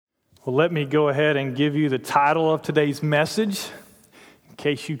Well, let me go ahead and give you the title of today's message. In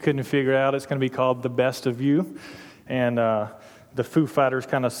case you couldn't figure it out, it's going to be called The Best of You. And the Foo Fighters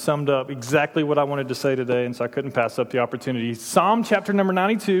kind of summed up exactly what I wanted to say today, and so I couldn't pass up the opportunity. Psalm chapter number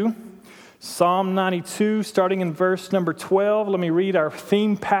 92. Psalm 92, starting in verse number 12. Let me read our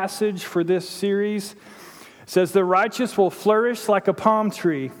theme passage for this series. It says, "The righteous will flourish like a palm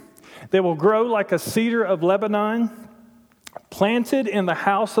tree. They will grow like a cedar of Lebanon. Planted in the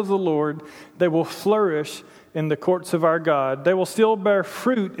house of the Lord, they will flourish in the courts of our God. They will still bear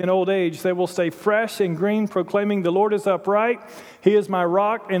fruit in old age. They will stay fresh and green, proclaiming, 'The Lord is upright. He is my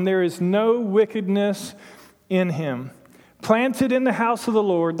rock, and there is no wickedness in him.' Planted in the house of the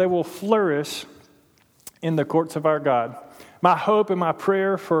Lord, they will flourish in the courts of our God." My hope and my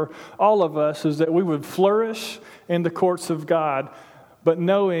prayer for all of us is that we would flourish in the courts of God, but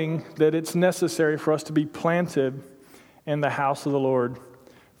knowing that it's necessary for us to be planted in the house of the Lord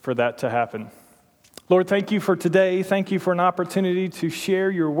for that to happen. Lord, thank you for today. Thank you for an opportunity to share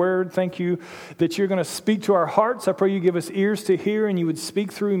your word. Thank you that you're going to speak to our hearts. I pray you give us ears to hear and you would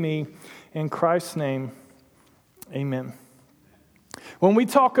speak through me. In Christ's name, amen. When we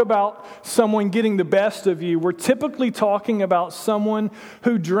talk about someone getting the best of you, we're typically talking about someone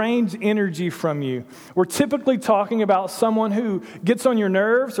who drains energy from you. We're typically talking about someone who gets on your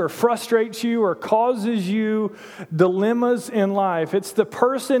nerves or frustrates you or causes you dilemmas in life. It's the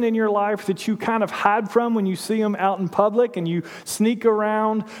person in your life that you kind of hide from when you see them out in public, and you sneak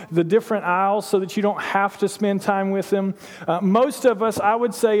around the different aisles so that you don't have to spend time with them. Most of us, I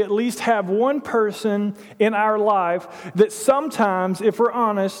would say, at least have one person in our life that sometimes, if we're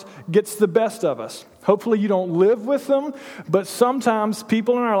honest, gets the best of us. Hopefully you don't live with them, but sometimes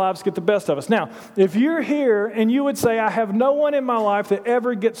people in our lives get the best of us. Now, if you're here and you would say, "I have no one in my life that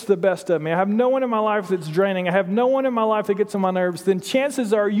ever gets the best of me. I have no one in my life that's draining. I have no one in my life that gets on my nerves," then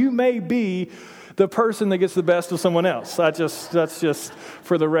chances are you may be the person that gets the best of someone else. That's just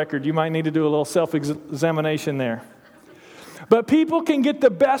for the record. You might need to do a little self-examination there. But people can get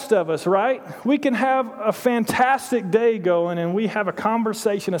the best of us, right? We can have a fantastic day going, and we have a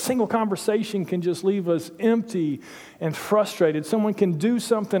conversation. A single conversation can just leave us empty and frustrated. Someone can do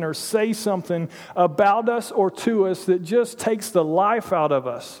something or say something about us or to us that just takes the life out of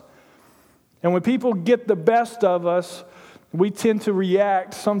us. And when people get the best of us, we tend to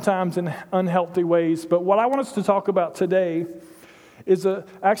react sometimes in unhealthy ways. But what I want us to talk about today is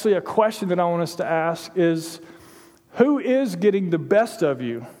actually a question that I want us to ask is, who is getting the best of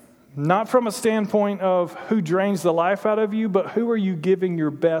you? Not from a standpoint of who drains the life out of you, but who are you giving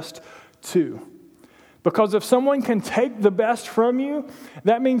your best to? Because if someone can take the best from you,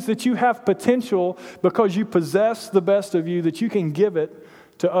 that means that you have potential because you possess the best of you, that you can give it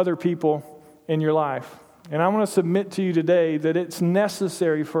to other people in your life. And I want to submit to you today that it's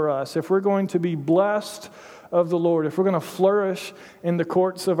necessary for us, if we're going to be blessed of the Lord, if we're going to flourish in the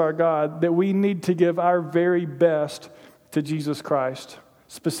courts of our God, that we need to give our very best to Jesus Christ,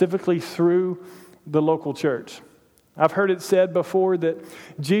 specifically through the local church. I've heard it said before that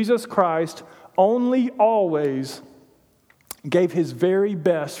Jesus Christ only always gave his very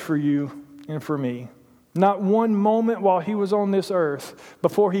best for you and for me. Not one moment while he was on this earth,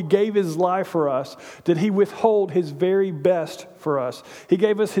 before he gave his life for us, did he withhold his very best for us. He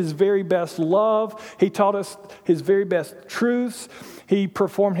gave us his very best love. He taught us his very best truths. He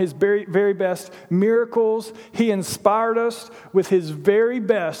performed his very, very best miracles. He inspired us with his very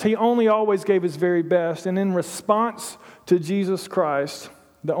best. He only always gave his very best. And in response to Jesus Christ,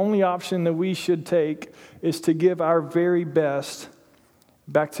 the only option that we should take is to give our very best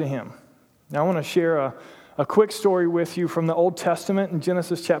back to him. Now, I want to share a quick story with you from the Old Testament in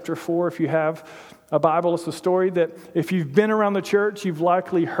Genesis chapter 4. If you have a Bible, it's a story that if you've been around the church, you've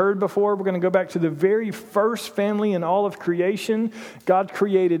likely heard before. We're going to go back to the very first family in all of creation. God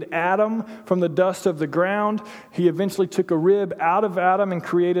created Adam from the dust of the ground. He eventually took a rib out of Adam and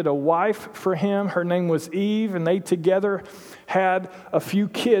created a wife for him. Her name was Eve, and they together had a few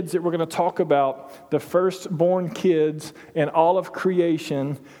kids that we're going to talk about. The firstborn kids in all of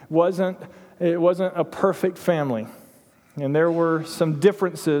creation wasn't a perfect family. And there were some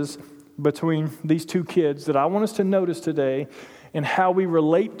differences between these two kids that I want us to notice today and how we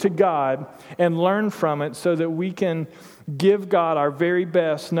relate to God and learn from it so that we can give God our very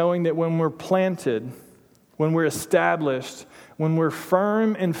best, knowing that when we're planted, when we're established, when we're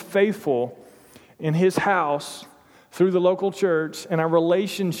firm and faithful in his house through the local church and our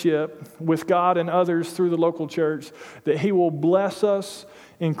relationship with God and others through the local church, that he will bless us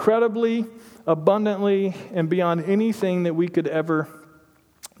incredibly, abundantly, and beyond anything that we could ever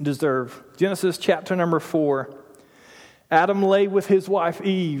deserve. Genesis chapter number 4. Adam lay with his wife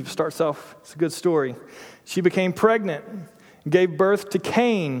Eve. Starts off, it's a good story. She became pregnant and gave birth to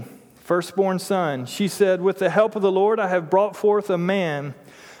Cain, firstborn son. She said, with the help of the Lord, I have brought forth a man.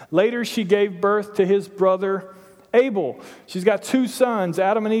 Later, she gave birth to his brother Abel. She's got two sons,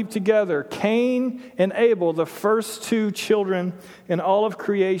 Adam and Eve together, Cain and Abel, the first two children in all of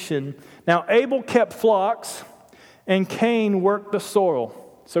creation. Now, Abel kept flocks, and Cain worked the soil.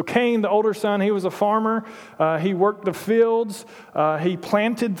 So Cain, the older son, he was a farmer. He worked the fields. He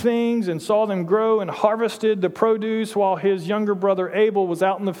planted things and saw them grow and harvested the produce, while his younger brother Abel was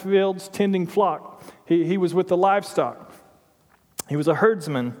out in the fields tending flock. He was with the livestock. He was a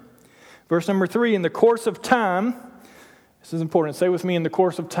herdsman. Verse number 3, in the course of time, this is important, say with me, in the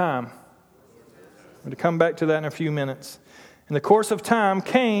course of time. I'm going to come back to that in a few minutes. In the course of time,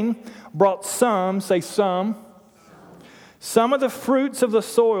 Cain brought some of the fruits of the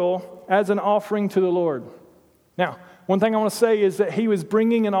soil as an offering to the Lord. Now, one thing I want to say is that he was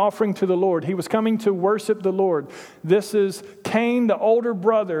bringing an offering to the Lord. He was coming to worship the Lord. This is Cain, the older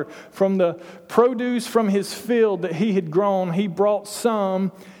brother, from the produce from his field that he had grown. He brought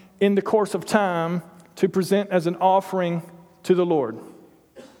some in the course of time to present as an offering to the Lord.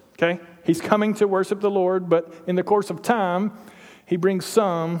 Okay? He's coming to worship the Lord, but in the course of time, he brings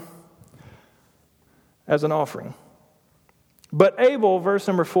some as an offering. But Abel, verse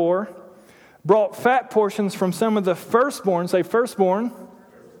number 4, brought fat portions from some of the firstborn, say firstborn,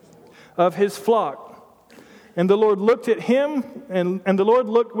 of his flock. And the Lord looked at him, and the Lord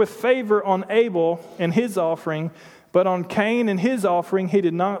looked with favor on Abel and his offering, but on Cain and his offering he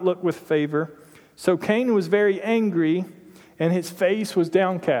did not look with favor. So Cain was very angry, and his face was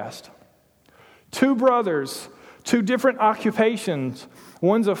downcast. Two brothers, two different occupations.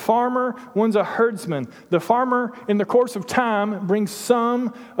 One's a farmer, one's a herdsman. The farmer, in the course of time, brings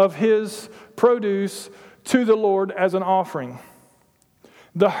some of his produce to the Lord as an offering.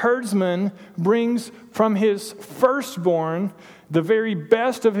 The herdsman brings from his firstborn the very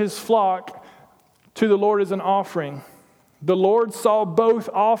best of his flock to the Lord as an offering. The Lord saw both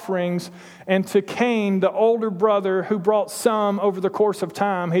offerings, and to Cain, the older brother who brought some over the course of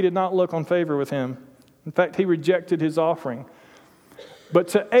time, he did not look on favor with him. In fact, he rejected his offering. But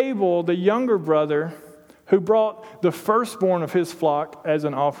to Abel, the younger brother, who brought the firstborn of his flock as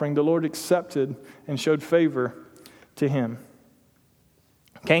an offering, the Lord accepted and showed favor to him.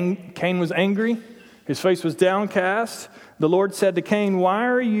 Cain was angry. His face was downcast. The Lord said to Cain, "Why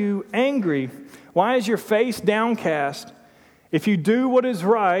are you angry? Why is your face downcast? If you do what is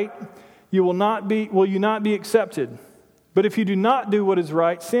right, will you not be accepted? But if you do not do what is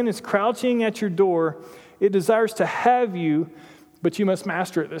right, sin is crouching at your door. It desires to have you, but you must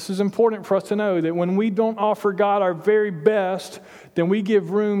master it." This is important for us to know, that when we don't offer God our very best, then we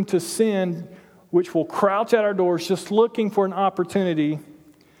give room to sin, which will crouch at our doors just looking for an opportunity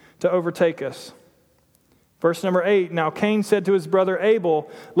to overtake us. Verse number 8, now Cain said to his brother Abel,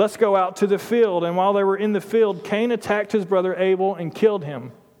 "Let's go out to the field." And while they were in the field, Cain attacked his brother Abel and killed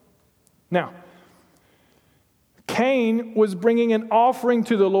him. Now, Cain was bringing an offering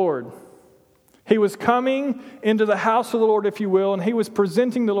to the Lord. He was coming into the house of the Lord, if you will, and he was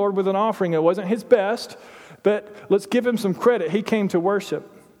presenting the Lord with an offering. It wasn't his best, but let's give him some credit. He came to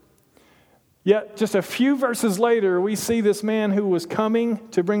worship. Yet, just a few verses later, we see this man who was coming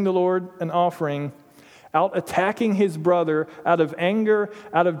to bring the Lord an offering out attacking his brother out of anger,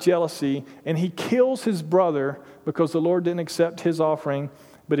 out of jealousy, and he kills his brother because the Lord didn't accept his offering,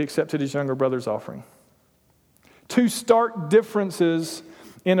 but he accepted his younger brother's offering. Two stark differences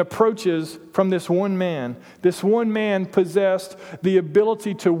in approaches from this one man. This one man possessed the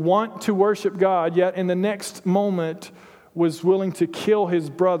ability to want to worship God, yet in the next moment was willing to kill his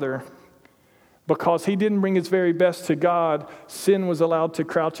brother. Because he didn't bring his very best to God, sin was allowed to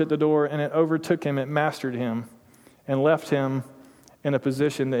crouch at the door, and it overtook him, it mastered him, and left him in a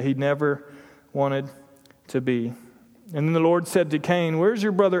position that he never wanted to be. And then the Lord said to Cain, "Where's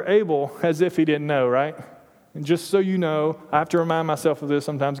your brother Abel?" As if he didn't know, right? And just so you know, I have to remind myself of this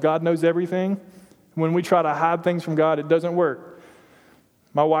sometimes. God knows everything. When we try to hide things from God, it doesn't work.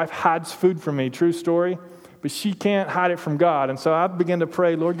 My wife hides food from me, true story. But she can't hide it from God. And so I began to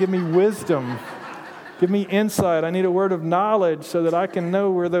pray, "Lord, give me wisdom. Give me insight. I need a word of knowledge so that I can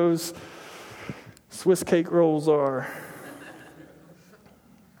know where those Swiss cake rolls are."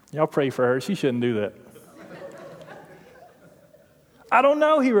 Y'all pray for her. She shouldn't do that. "I don't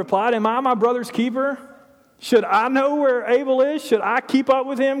know," he replied. "Am I my brother's keeper? Should I know where Abel is? Should I keep up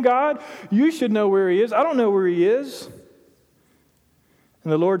with him, God? You should know where he is. I don't know where he is."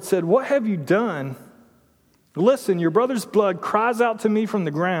 And the Lord said, "What have you done? Listen, your brother's blood cries out to me from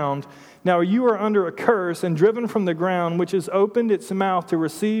the ground. Now you are under a curse and driven from the ground, which has opened its mouth to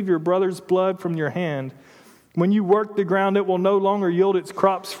receive your brother's blood from your hand. When you work the ground, it will no longer yield its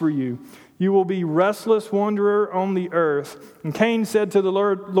crops for you. You will be restless wanderer on the earth. And Cain said to the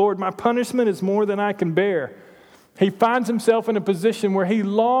Lord, my punishment is more than I can bear. He finds himself in a position where he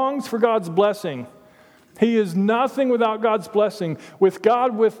longs for God's blessing. He is nothing without God's blessing. With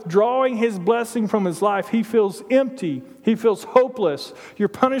God withdrawing his blessing from his life, he feels empty. He feels hopeless. Your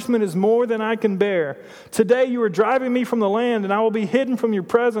punishment is more than I can bear. Today you are driving me from the land, and I will be hidden from your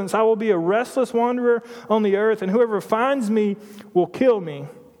presence. I will be a restless wanderer on the earth, and whoever finds me will kill me.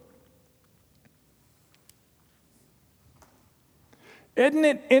 Isn't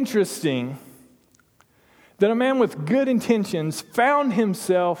it interesting that a man with good intentions found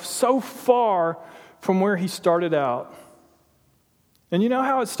himself so far from where he started out? And you know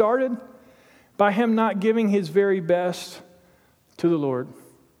how it started? By him not giving his very best to the Lord.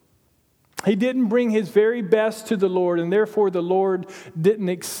 He didn't bring his very best to the Lord, and therefore the Lord didn't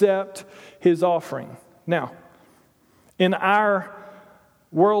accept his offering. Now, in our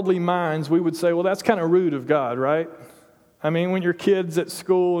worldly minds, we would say, well, that's kind of rude of God, right? I mean, when your kid's at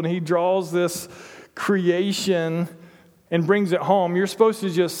school and he draws this creation and brings it home, you're supposed to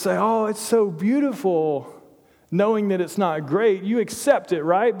just say, oh, it's so beautiful, knowing that it's not great. You accept it,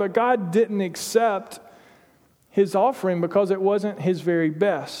 right? But God didn't accept his offering because it wasn't his very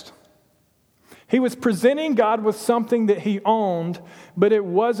best. He was presenting God with something that he owned, but it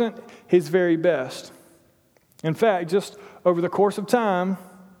wasn't his very best. In fact, just over the course of time,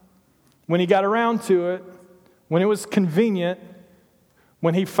 when he got around to it, when it was convenient,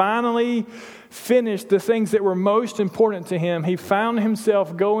 when he finally finished the things that were most important to him, he found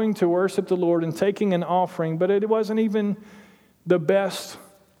himself going to worship the Lord and taking an offering, but it wasn't even the best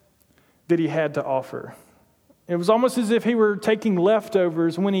that he had to offer. It was almost as if he were taking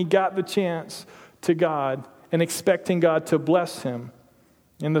leftovers when he got the chance to God and expecting God to bless him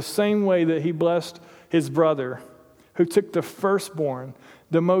in the same way that he blessed his brother, who took the firstborn,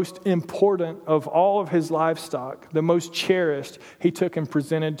 the most important of all of his livestock, the most cherished, he took and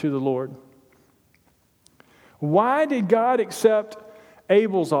presented to the Lord. Why did God accept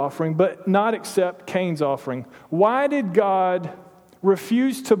Abel's offering but not accept Cain's offering? Why did God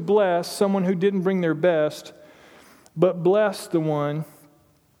refuse to bless someone who didn't bring their best, but bless the one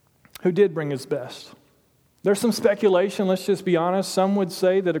who did bring his best? There's some speculation, let's just be honest. Some would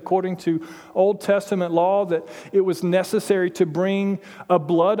say that according to Old Testament law that it was necessary to bring a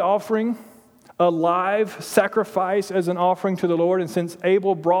blood offering, a live sacrifice as an offering to the Lord. And since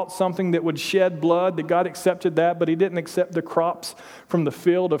Abel brought something that would shed blood, that God accepted that, but he didn't accept the crops from the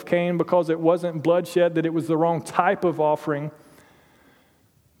field of Cain because it wasn't bloodshed, that it was the wrong type of offering.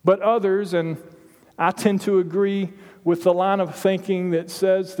 But others, and I tend to agree with the line of thinking that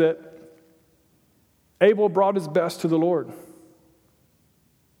says that Abel brought his best to the Lord.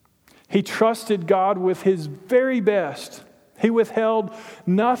 He trusted God with his very best. He withheld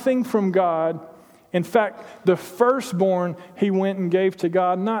nothing from God. In fact, the firstborn he went and gave to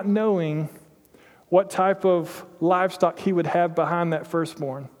God, not knowing what type of livestock he would have behind that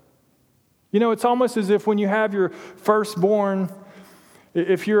firstborn. You know, it's almost as if when you have your firstborn,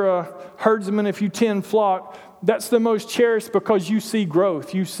 if you're a herdsman, if you tend flock, that's the most cherished because you see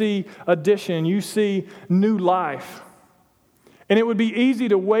growth, you see addition, you see new life. And it would be easy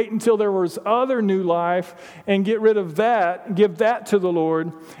to wait until there was other new life and get rid of that, give that to the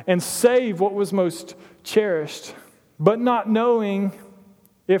Lord, and save what was most cherished. But not knowing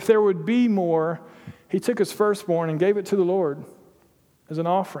if there would be more, he took his firstborn and gave it to the Lord as an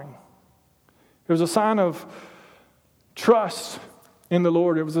offering. It was a sign of trust in the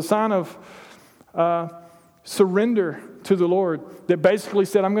Lord. It was a sign of surrender to the Lord that basically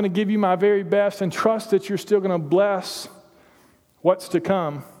said, I'm going to give you my very best and trust that you're still going to bless what's to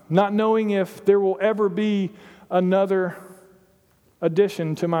come, not knowing if there will ever be another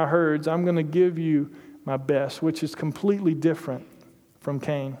addition to my herds. I'm going to give you my best, which is completely different from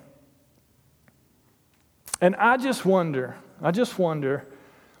Cain. And I just wonder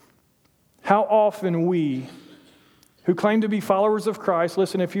how often we who claim to be followers of Christ.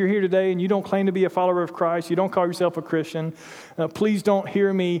 Listen, if you're here today and you don't claim to be a follower of Christ, you don't call yourself a Christian, please don't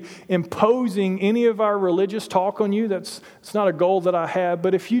hear me imposing any of our religious talk on you. It's not a goal that I have.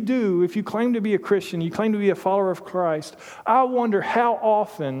 But if you do, if you claim to be a Christian, you claim to be a follower of Christ, I wonder how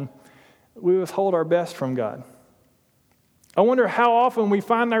often we withhold our best from God. I wonder how often we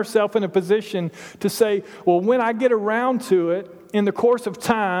find ourselves in a position to say, well, when I get around to it, in the course of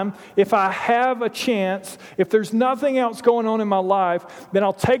time, if I have a chance, if there's nothing else going on in my life, then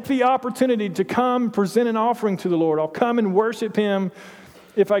I'll take the opportunity to come present an offering to the Lord. I'll come and worship Him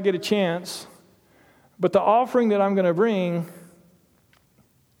if I get a chance, but the offering that I'm going to bring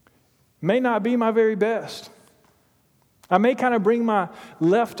may not be my very best. I may kind of bring my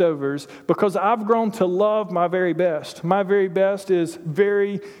leftovers because I've grown to love my very best. My very best is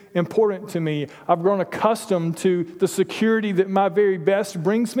very important to me. I've grown accustomed to the security that my very best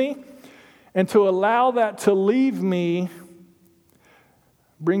brings me, and to allow that to leave me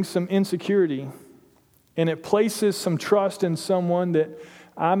brings some insecurity, and it places some trust in someone that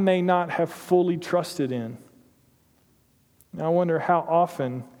I may not have fully trusted in. I wonder how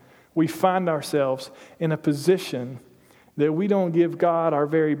often we find ourselves in a position that we don't give God our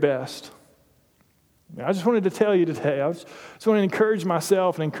very best. I just wanted to tell you today, I just want to encourage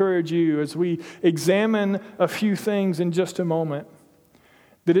myself and encourage you as we examine a few things in just a moment,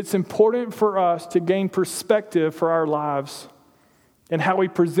 that it's important for us to gain perspective for our lives and how we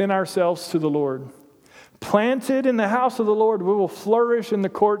present ourselves to the Lord. Planted in the house of the Lord, we will flourish in the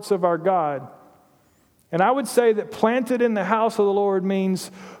courts of our God. And I would say that planted in the house of the Lord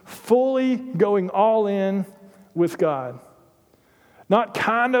means fully going all in with God. Not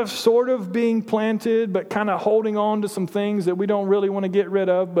kind of, sort of being planted, but kind of holding on to some things that we don't really want to get rid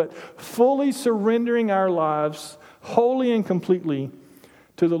of, but fully surrendering our lives wholly and completely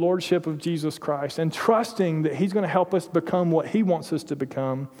to the Lordship of Jesus Christ and trusting that He's going to help us become what He wants us to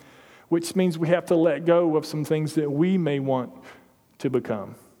become, which means we have to let go of some things that we may want to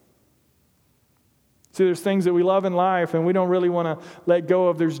become. See, there's things that we love in life and we don't really want to let go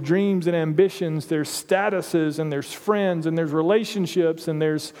of. There's dreams and ambitions, there's statuses and there's friends and there's relationships and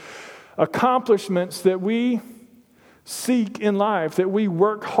there's accomplishments that we seek in life, that we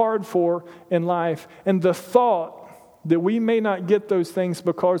work hard for in life. And the thought that we may not get those things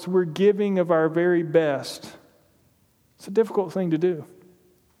because we're giving of our very best, it's a difficult thing to do.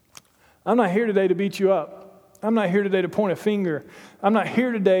 I'm not here today to beat you up. I'm not here today to point a finger. I'm not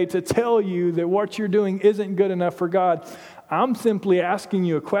here today to tell you that what you're doing isn't good enough for God. I'm simply asking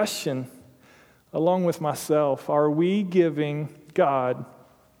you a question along with myself. Are we giving God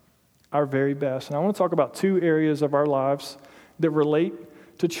our very best? And I want to talk about two areas of our lives that relate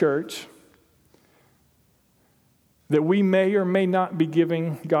to church that we may or may not be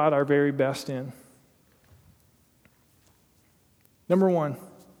giving God our very best in. Number one,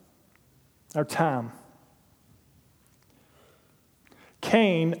 our time.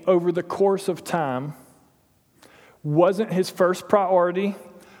 Cain, over the course of time, wasn't his first priority.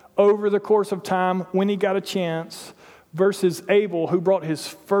 Over the course of time, when he got a chance, versus Abel, who brought his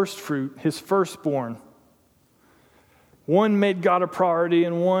first fruit, his firstborn. One made God a priority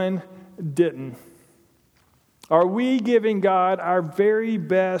and one didn't. Are we giving God our very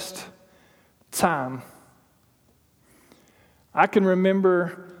best time? I can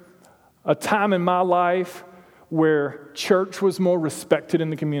remember a time in my life where church was more respected in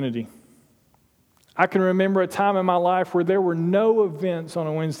the community. I can remember a time in my life where there were no events on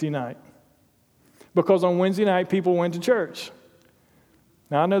a Wednesday night, because on Wednesday night people went to church.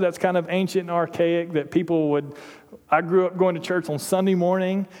 Now I know that's kind of ancient and archaic, that I grew up going to church on Sunday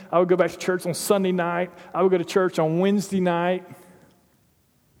morning. I would go back to church on Sunday night. I would go to church on Wednesday night.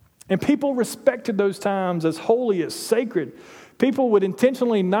 And people respected those times as holy, as sacred. People would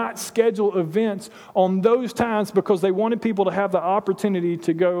intentionally not schedule events on those times because they wanted people to have the opportunity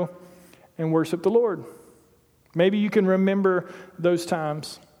to go and worship the Lord. Maybe you can remember those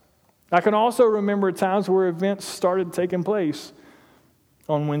times. I can also remember times where events started taking place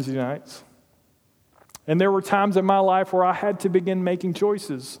on Wednesday nights. And there were times in my life where I had to begin making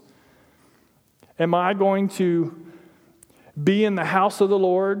choices. Am I going to be in the house of the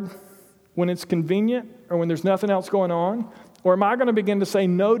Lord when it's convenient or when there's nothing else going on? Or am I going to begin to say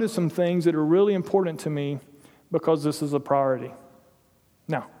no to some things that are really important to me because this is a priority?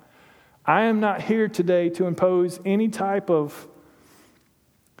 Now, I am not here today to impose any type of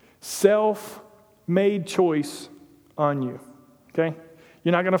self-made choice on you, okay?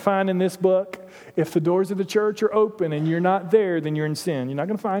 You're not going to find in this book, if the doors of the church are open and you're not there, then you're in sin. You're not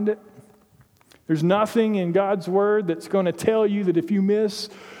going to find it. There's nothing in God's word that's going to tell you that if you miss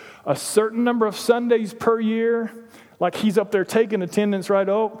a certain number of Sundays per year, like He's up there taking attendance, right?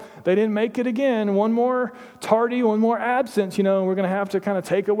 Oh, they didn't make it again. One more tardy, one more absence. We're going to have to kind of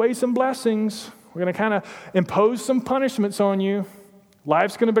take away some blessings. We're going to kind of impose some punishments on you.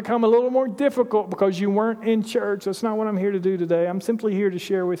 Life's going to become a little more difficult because you weren't in church. That's not what I'm here to do today. I'm simply here to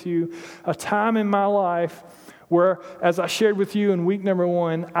share with you a time in my life where, as I shared with you in week number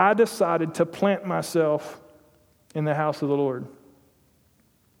 1, I decided to plant myself in the house of the Lord.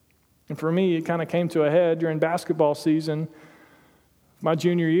 And for me, it kind of came to a head during basketball season, my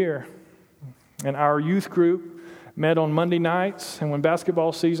junior year. And our youth group met on Monday nights, and when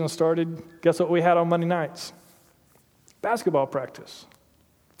basketball season started, guess what we had on Monday nights? Basketball practice.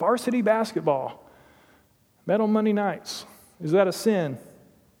 Varsity basketball. Met on Monday nights. Is that a sin?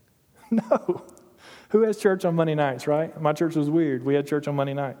 No. Who has church on Monday nights, right? My church was weird. We had church on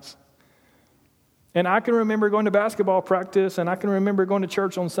Monday nights. And I can remember going to basketball practice, and I can remember going to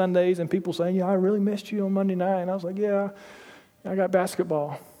church on Sundays, and people saying, yeah, I really missed you on Monday night. And I was like, yeah, I got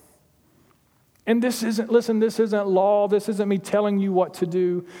basketball. And this isn't law. This isn't me telling you what to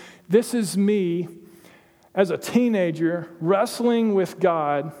do. This is me as a teenager wrestling with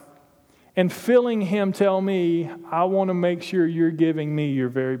God and feeling Him tell me, I want to make sure you're giving me your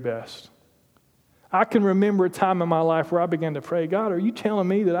very best. I can remember a time in my life where I began to pray, God, are you telling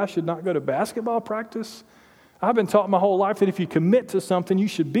me that I should not go to basketball practice? I've been taught my whole life that if you commit to something, you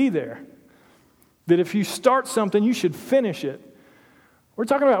should be there. That if you start something, you should finish it. We're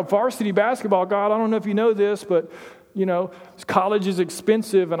talking about varsity basketball. God, I don't know if you know this, but, college is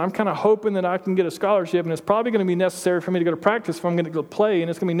expensive, and I'm kind of hoping that I can get a scholarship, and it's probably going to be necessary for me to go to practice if I'm going to go play, and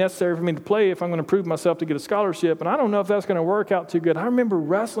it's going to be necessary for me to play if I'm going to prove myself to get a scholarship, and I don't know if that's going to work out too good. I remember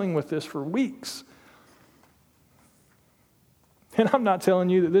wrestling with this for weeks. And I'm not telling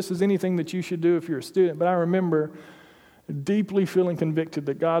you that this is anything that you should do if you're a student, but I remember deeply feeling convicted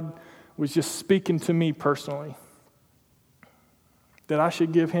that God was just speaking to me personally, that I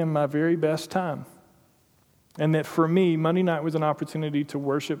should give Him my very best time, and that for me, Monday night was an opportunity to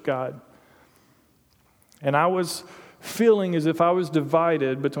worship God. And I was feeling as if I was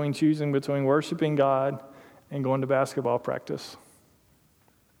divided between choosing between worshiping God and going to basketball practice.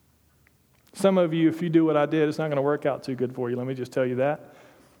 Some of you, if you do what I did, it's not going to work out too good for you. Let me just tell you that.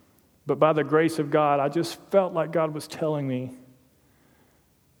 But by the grace of God, I just felt like God was telling me,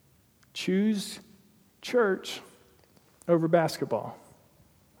 choose church over basketball.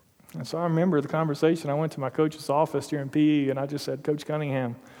 And so I remember the conversation. I went to my coach's office during PE, and I just said, Coach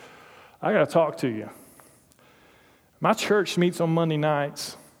Cunningham, I got to talk to you. My church meets on Monday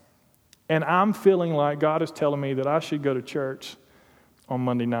nights, and I'm feeling like God is telling me that I should go to church on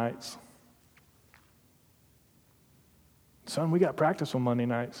Monday nights. Son, we got practice on Monday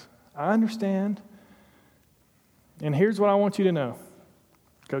nights. I understand. And here's what I want you to know,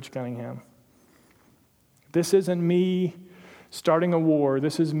 Coach Cunningham. This isn't me starting a war.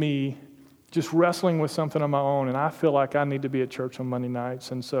 This is me just wrestling with something on my own, and I feel like I need to be at church on Monday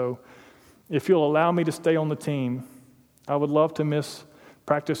nights. And so if you'll allow me to stay on the team, I would love to miss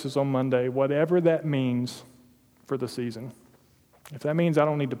practices on Monday, whatever that means for the season. If that means I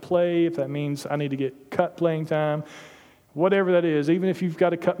don't need to play, if that means I need to get cut playing time, whatever that is, even if you've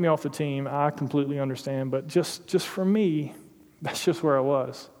got to cut me off the team, I completely understand. But just for me, that's just where I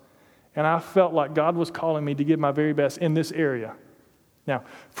was. And I felt like God was calling me to give my very best in this area. Now,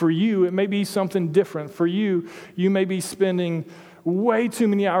 for you, it may be something different. For you, you may be spending way too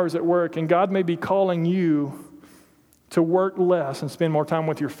many hours at work, and God may be calling you to work less and spend more time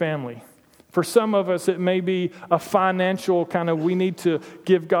with your family. For some of us, it may be a financial kind of, we need to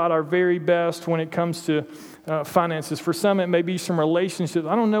give God our very best when it comes to finances. For some, it may be some relationships.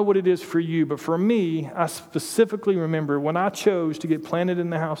 I don't know what it is for you, but for me, I specifically remember when I chose to get planted in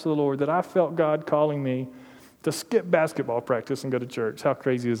the house of the Lord that I felt God calling me to skip basketball practice and go to church. How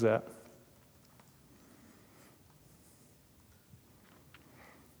crazy is that?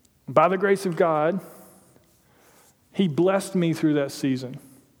 By the grace of God, He blessed me through that season.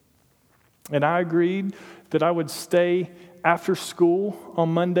 And I agreed that I would stay after school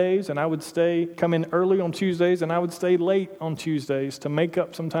on Mondays, and I would come in early on Tuesdays, and I would stay late on Tuesdays to make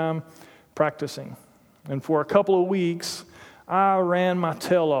up some time practicing. And for a couple of weeks, I ran my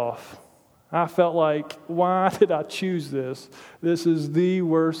tail off. I felt like, why did I choose this? This is the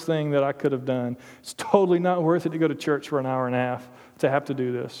worst thing that I could have done. It's totally not worth it to go to church for an hour and a half to have to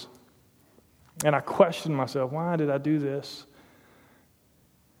do this. And I questioned myself, why did I do this?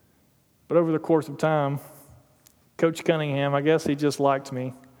 But over the course of time, Coach Cunningham, I guess he just liked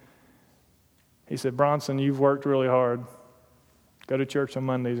me. He said, Bronson, you've worked really hard. Go to church on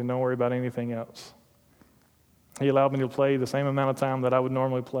Mondays and don't worry about anything else. He allowed me to play the same amount of time that I would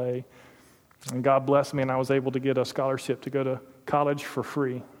normally play. And God blessed me, and I was able to get a scholarship to go to college for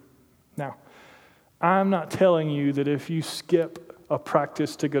free. Now, I'm not telling you that if you skip a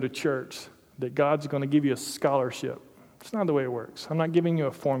practice to go to church, that God's going to give you a scholarship. It's not the way it works. I'm not giving you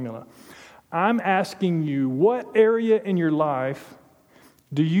a formula. I'm asking you, what area in your life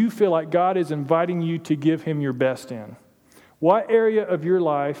do you feel like God is inviting you to give Him your best in? What area of your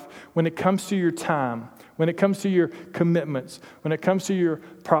life, when it comes to your time, when it comes to your commitments, when it comes to your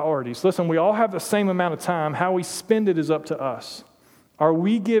priorities? Listen, we all have the same amount of time. How we spend it is up to us. Are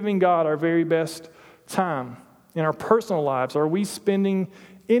we giving God our very best time? in our personal lives? Are we spending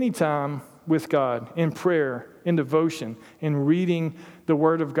any time with God in prayer, in devotion, in reading the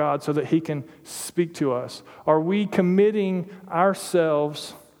Word of God so that He can speak to us? Are we committing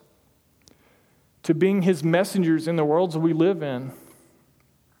ourselves to being His messengers in the worlds that we live in?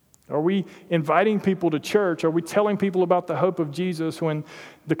 Are we inviting people to church? Are we telling people about the hope of Jesus when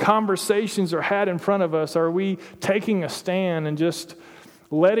the conversations are had in front of us? Are we taking a stand and just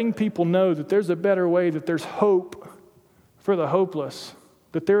letting people know that there's a better way, that there's hope for the hopeless,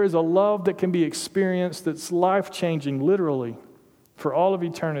 that there is a love that can be experienced that's life-changing, literally, for all of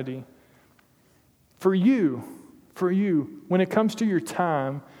eternity? For you, when it comes to your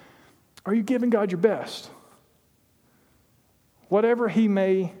time, are you giving God your best? Whatever He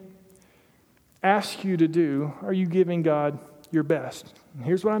may ask you to do, are you giving God your best? And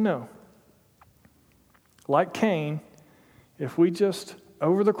here's what I know. Like Cain, if we just,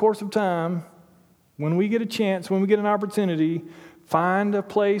 over the course of time, when we get a chance, when we get an opportunity, find a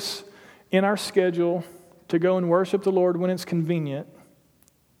place in our schedule to go and worship the Lord when it's convenient,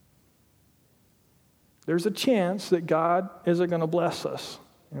 there's a chance that God isn't going to bless us,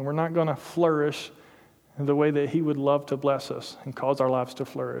 and we're not going to flourish in the way that He would love to bless us and cause our lives to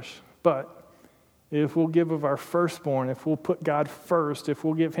flourish. But if we'll give of our firstborn, if we'll put God first, if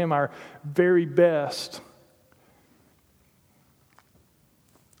we'll give Him our very best,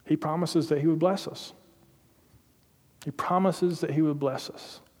 He promises that He would bless us. He promises that He would bless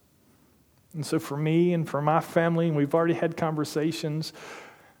us. And so for me and for my family, and we've already had conversations,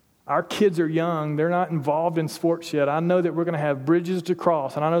 our kids are young. They're not involved in sports yet. I know that we're going to have bridges to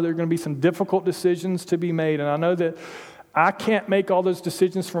cross, and I know there are going to be some difficult decisions to be made, and I know that I can't make all those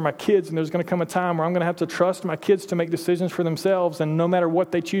decisions for my kids, and there's going to come a time where I'm going to have to trust my kids to make decisions for themselves, and no matter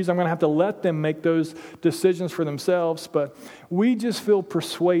what they choose, I'm going to have to let them make those decisions for themselves. But we just feel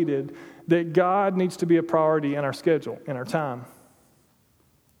persuaded that God needs to be a priority in our schedule, in our time.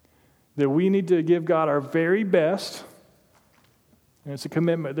 That we need to give God our very best, and it's a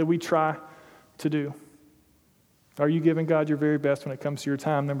commitment that we try to do. Are you giving God your very best when it comes to your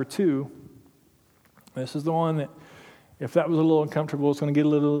time? Number 2, this is the one that, if that was a little uncomfortable, it's going to get a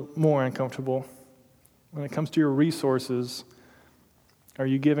little more uncomfortable. When it comes to your resources, are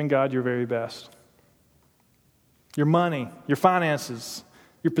you giving God your very best? Your money, your finances,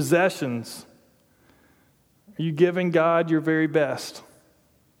 your possessions. Are you giving God your very best?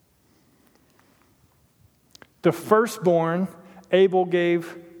 The firstborn Abel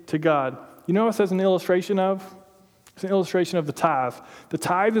gave to God. You know what this is an illustration of? It's an illustration of the tithe. The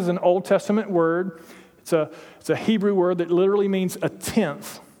tithe is an Old Testament word. It's a Hebrew word that literally means a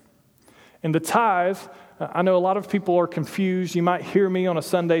tenth. And the tithe, I know a lot of people are confused. You might hear me on a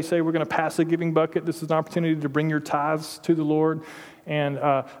Sunday say we're going to pass a giving bucket. This is an opportunity to bring your tithes to the Lord. And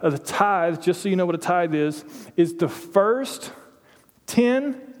the tithe, just so you know what a tithe is the first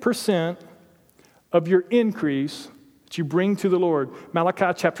 10% of your increase that you bring to the Lord.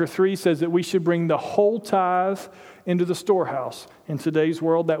 Malachi chapter 3 says that we should bring the whole tithe into the storehouse. In today's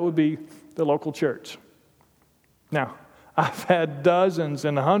world, that would be the local church. Now, I've had dozens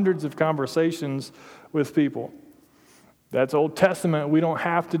and hundreds of conversations with people. That's Old Testament. We don't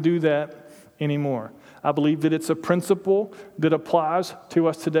have to do that anymore. I believe that it's a principle that applies to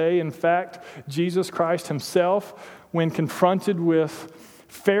us today. In fact, Jesus Christ Himself, when confronted with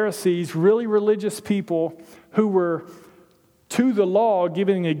Pharisees, really religious people who were to the law,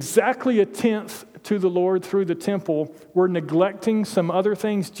 giving exactly a tenth to the Lord through the temple, were neglecting some other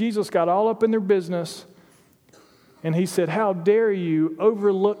things. Jesus got all up in their business, and He said, "How dare you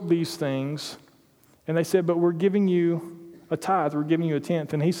overlook these things?" And they said, "But we're giving you a tithe, we're giving you a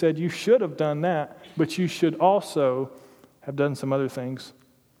tenth." And He said, "You should have done that, but you should also have done some other things."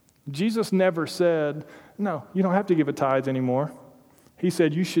 Jesus never said, "No, you don't have to give a tithe anymore." He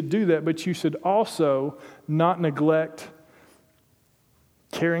said, "You should do that, but you should also not neglect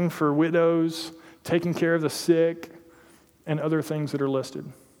caring for widows, taking care of the sick, and other things that are listed."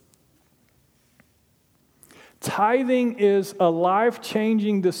 Tithing is a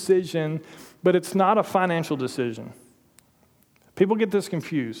life-changing decision, but it's not a financial decision. People get this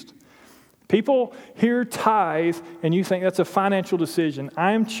confused. People hear tithe, and you think that's a financial decision.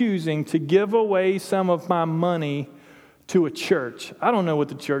 I am choosing to give away some of my money to a church. I don't know what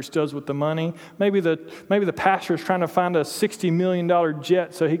the church does with the money. Maybe the pastor is trying to find a $60 million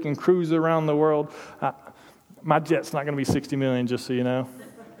jet so he can cruise around the world. My jet's not going to be $60 million, just so you know.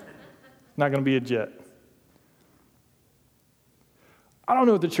 Not going to be a jet. I don't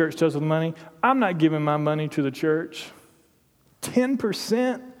know what the church does with money. I'm not giving my money to the church.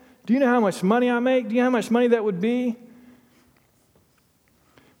 10%? Do you know how much money I make? Do you know how much money that would be?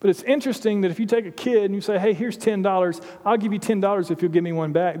 But it's interesting that if you take a kid and you say, hey, here's $10, I'll give you $10 if you'll give me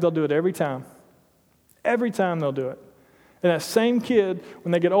one back, they'll do it every time. Every time they'll do it. And that same kid,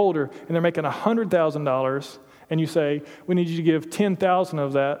 when they get older and they're making $100,000, and you say, we need you to give $10,000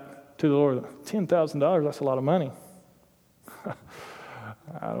 of that to the Lord. $10,000, that's a lot of money.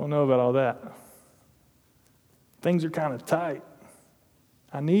 I don't know about all that. Things are kind of tight.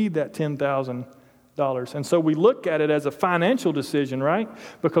 I need that $10,000. And so we look at it as a financial decision, right?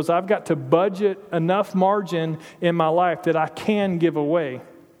 Because I've got to budget enough margin in my life that I can give away.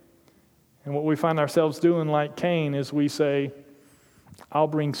 And what we find ourselves doing, like Cain, is we say, I'll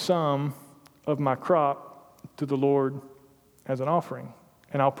bring some of my crop to the Lord as an offering.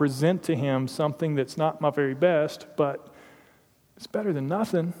 And I'll present to him something that's not my very best, but it's better than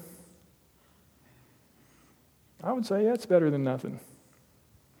nothing. I would say, yeah, it's better than nothing.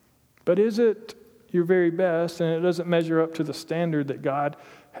 But is it your very best, and it doesn't measure up to the standard that God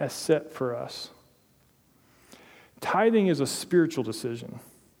has set for us? Tithing is a spiritual decision.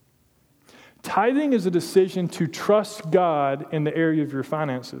 Tithing is a decision to trust God in the area of your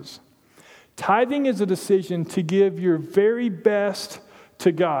finances. Tithing is a decision to give your very best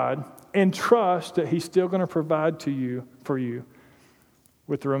to God and trust that He's still going to provide for you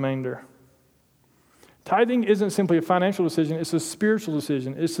with the remainder. Tithing isn't simply a financial decision, it's a spiritual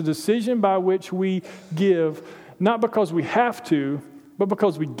decision. It's a decision by which we give, not because we have to, but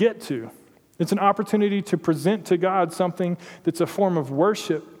because we get to. It's an opportunity to present to God something that's a form of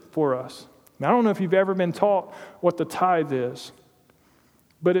worship for us. Now, I don't know if you've ever been taught what the tithe is,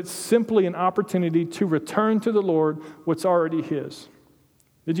 but it's simply an opportunity to return to the Lord what's already His.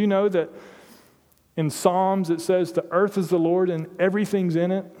 Did you know that in Psalms it says the earth is the Lord and everything's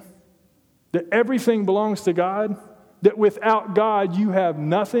in it? That everything belongs to God, that without God you have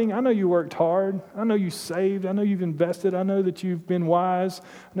nothing. I know you worked hard. I know you saved. I know you've invested. I know that you've been wise.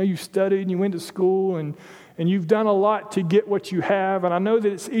 I know you studied and you went to school and you've done a lot to get what you have. And I know that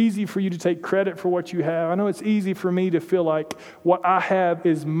it's easy for you to take credit for what you have. I know it's easy for me to feel like what I have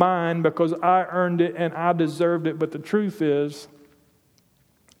is mine because I earned it and I deserved it. But the truth is,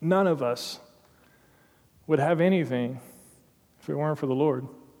 none of us would have anything if it weren't for the Lord.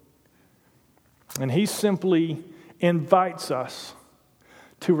 And He simply invites us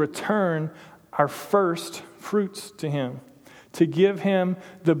to return our first fruits to Him, to give Him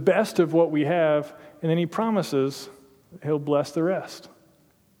the best of what we have, and then He promises He'll bless the rest.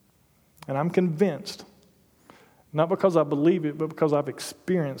 And I'm convinced, not because I believe it, but because I've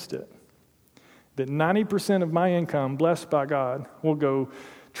experienced it, that 90% of my income blessed by God will go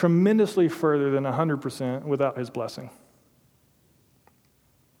tremendously further than 100% without His blessing.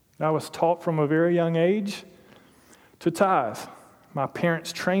 I was taught from a very young age to tithe. My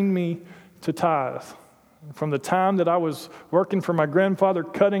parents trained me to tithe. From the time that I was working for my grandfather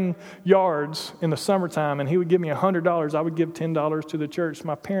cutting yards in the summertime, and he would give me $100, I would give $10 to the church.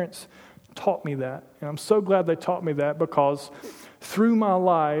 My parents taught me that. And I'm so glad they taught me that because through my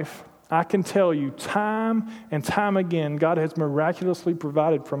life, I can tell you time and time again, God has miraculously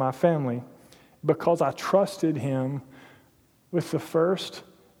provided for my family because I trusted Him with the first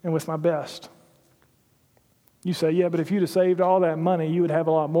and with my best. You say, yeah, but if you'd have saved all that money, you would have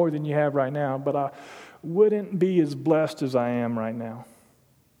a lot more than you have right now. But I wouldn't be as blessed as I am right now.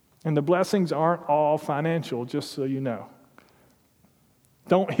 And the blessings aren't all financial, just so you know.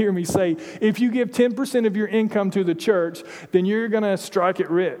 Don't hear me say, if you give 10% of your income to the church, then you're going to strike it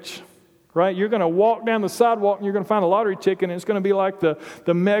rich, right? You're going to walk down the sidewalk and you're going to find a lottery ticket and it's going to be like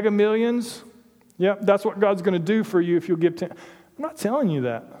the mega millions. Yep, that's what God's going to do for you if you'll give 10%. I'm not telling you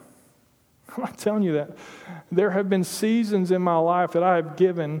that. I'm not telling you that. There have been seasons in my life that I have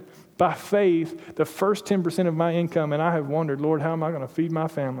given by faith the first 10% of my income, and I have wondered, Lord, how am I going to feed my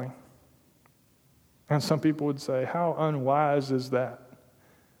family? And some people would say, how unwise is that?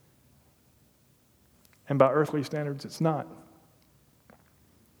 And by earthly standards, it's not.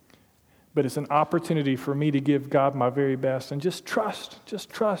 But it's an opportunity for me to give God my very best and just trust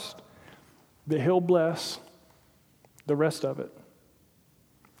that He'll bless the rest of it.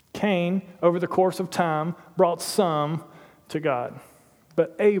 Cain, over the course of time, brought some to God.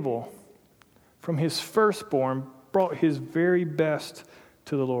 But Abel, from his firstborn, brought his very best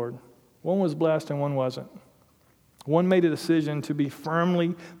to the Lord. One was blessed and one wasn't. One made a decision to be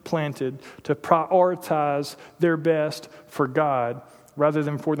firmly planted, to prioritize their best for God rather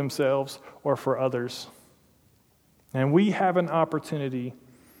than for themselves or for others. And we have an opportunity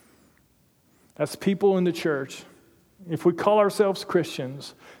as people in the church, if we call ourselves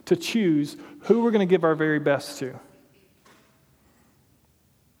Christians, to choose who we're going to give our very best to.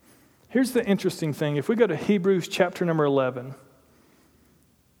 Here's the interesting thing. If we go to Hebrews chapter number 11,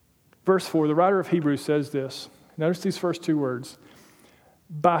 Verse 4, the writer of Hebrews says this. Notice these first two words.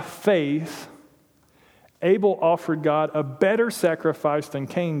 By faith, Abel offered God a better sacrifice than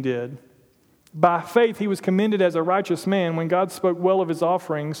Cain did. By faith, he was commended as a righteous man when God spoke well of his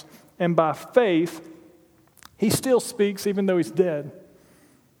offerings. And by faith, he still speaks even though he's dead.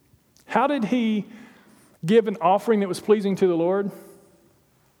 How did he give an offering that was pleasing to the Lord?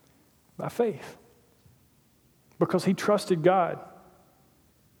 By faith. Because he trusted God.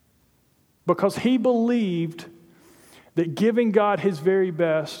 Because he believed that giving God his very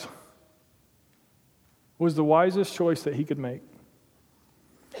best was the wisest choice that he could make.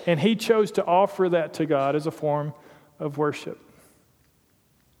 And he chose to offer that to God as a form of worship.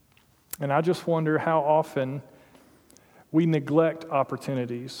 And I just wonder how often we neglect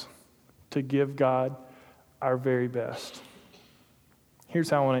opportunities to give God our very best. Here's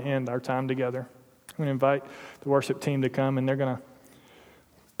how I want to end our time together. I'm going to invite the worship team to come, and they're going to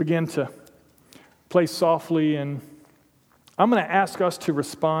begin to play softly, and I'm going to ask us to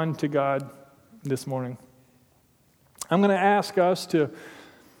respond to God this morning. I'm going to ask us to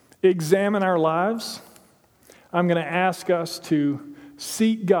examine our lives. I'm going to ask us to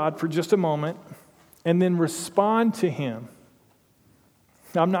seek God for just a moment and then respond to Him.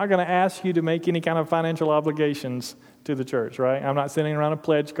 I'm not going to ask you to make any kind of financial obligations to the church, right? I'm not sending around a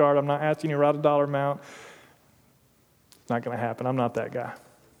pledge card. I'm not asking you to write a dollar amount. It's not going to happen. I'm not that guy.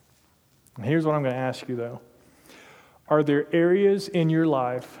 And here's what I'm going to ask you, though. Are there areas in your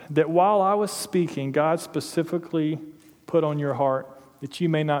life that while I was speaking, God specifically put on your heart that you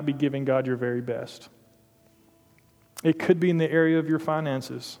may not be giving God your very best? It could be in the area of your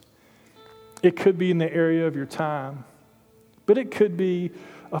finances. It could be in the area of your time. But it could be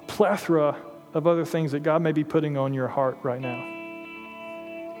a plethora of other things that God may be putting on your heart right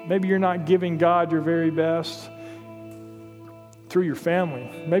now. Maybe you're not giving God your very best through your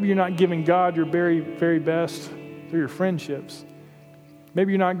family. Maybe you're not giving God your very, very best through your friendships.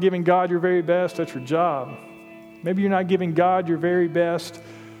 Maybe you're not giving God your very best at your job. Maybe you're not giving God your very best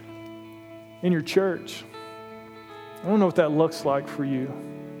in your church. I don't know what that looks like for you.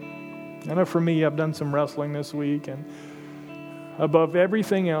 I know for me, I've done some wrestling this week, and above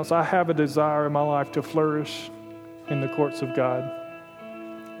everything else, I have a desire in my life to flourish in the courts of God.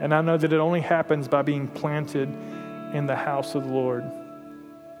 And I know that it only happens by being planted in the house of the Lord.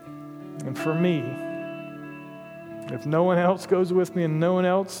 And for me, if no one else goes with me and no one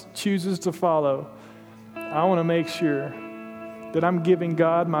else chooses to follow, I want to make sure that I'm giving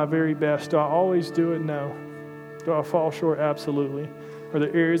God my very best. Do I always do it? No. Do I fall short? Absolutely. Are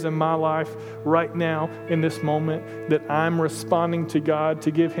there areas in my life right now, in this moment, that I'm responding to God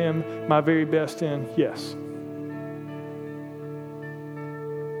to give Him my very best in? Yes.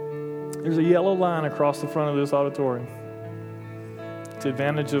 There's a yellow line across the front of this auditorium. It's the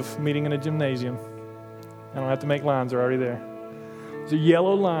advantage of meeting in a gymnasium. I don't have to make lines, they're already there. There's a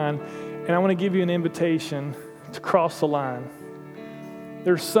yellow line, and I want to give you an invitation to cross the line.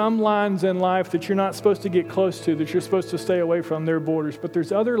 There's some lines in life that you're not supposed to get close to, that you're supposed to stay away from. They're borders. But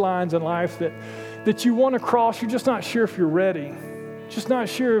there's other lines in life that you want to cross. You're just not sure if you're ready. Just not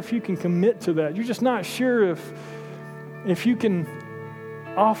sure if you can commit to that. You're just not sure if you can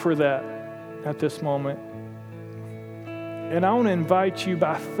offer that at this moment. And I want to invite you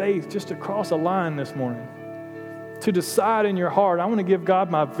by faith just to cross a line this morning. To decide in your heart, I want to give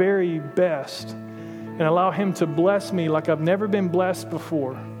God my very best and allow Him to bless me like I've never been blessed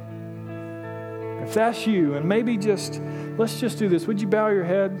before. If that's you, and maybe let's just do this. Would you bow your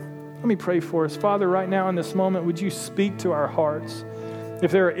head? Let me pray for us. Father, right now in this moment, would you speak to our hearts? If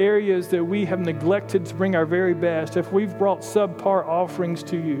there are areas that we have neglected to bring our very best, if we've brought subpar offerings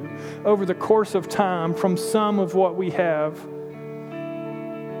to you over the course of time from some of what we have,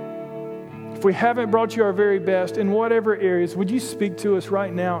 if we haven't brought you our very best in whatever areas, would you speak to us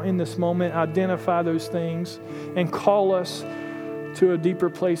right now in this moment, identify those things, and call us to a deeper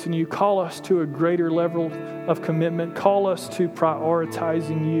place in you. Call us to a greater level of commitment. Call us to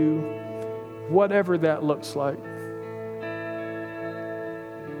prioritizing you, whatever that looks like.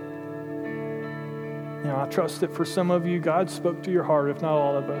 I trust that for some of you, God spoke to your heart, if not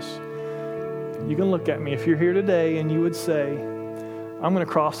all of us. You can look at me if you're here today and you would say, I'm going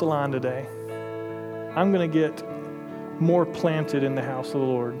to cross the line today. I'm going to get more planted in the house of the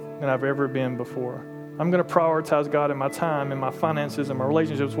Lord than I've ever been before. I'm going to prioritize God in my time, in my finances, in my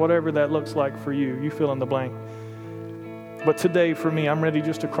relationships, whatever that looks like for you. You fill in the blank. But today, for me, I'm ready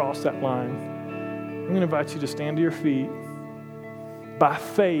just to cross that line. I'm going to invite you to stand to your feet by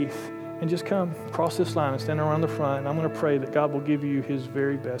faith and just come cross this line and stand around the front. And I'm going to pray that God will give you His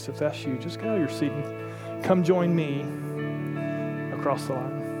very best. If that's you, just get out of your seat and come join me across the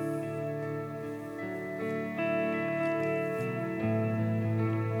line.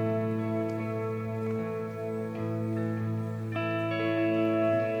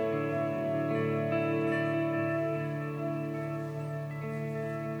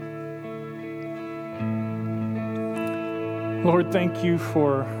 Lord, thank you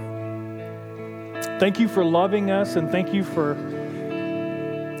for loving us, and thank you for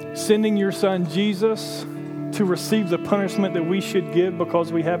sending your son Jesus to receive the punishment that we should give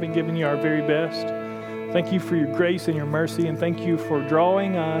because we haven't given you our very best. Thank you for your grace and your mercy, and thank you for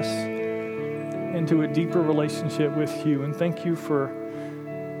drawing us into a deeper relationship with you. And thank you for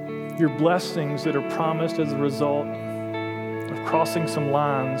your blessings that are promised as a result of crossing some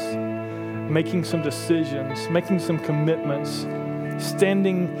lines, making some decisions, making some commitments,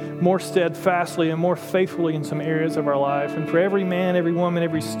 standing more steadfastly and more faithfully in some areas of our life. And for every man, every woman,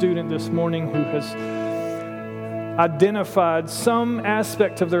 every student this morning who has identified some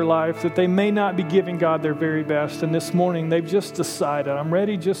aspect of their life that they may not be giving God their very best, and this morning they've just decided, I'm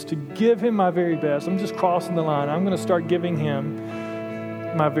ready just to give him my very best. I'm just crossing the line. I'm going to start giving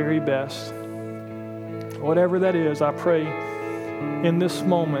him my very best. Whatever that is, I pray in this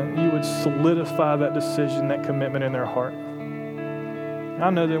moment you would solidify that decision, that commitment in their heart. I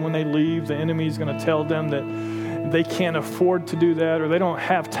know that when they leave, the enemy is going to tell them that they can't afford to do that, or they don't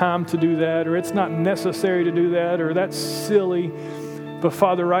have time to do that, or it's not necessary to do that, or that's silly. But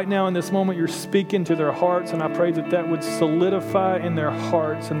Father, right now in this moment, you're speaking to their hearts, and I pray that that would solidify in their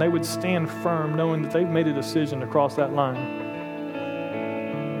hearts, and they would stand firm knowing that they've made a decision to cross that line.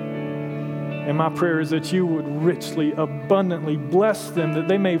 And my prayer is that you would richly, abundantly bless them, that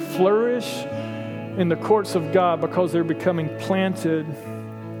they may flourish in the courts of God because they're becoming planted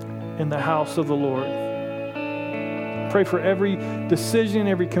in the house of the Lord. Pray for every decision,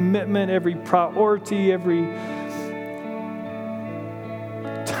 every commitment, every priority, every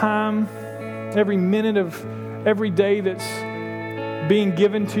time, every minute of every day that's being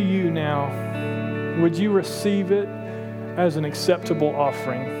given to you now. Would you receive it as an acceptable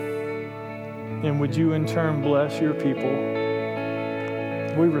offering? And would you in turn bless your people?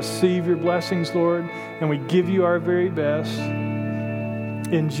 We receive your blessings, Lord, and we give you our very best.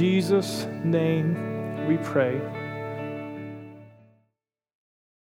 In Jesus' name we pray.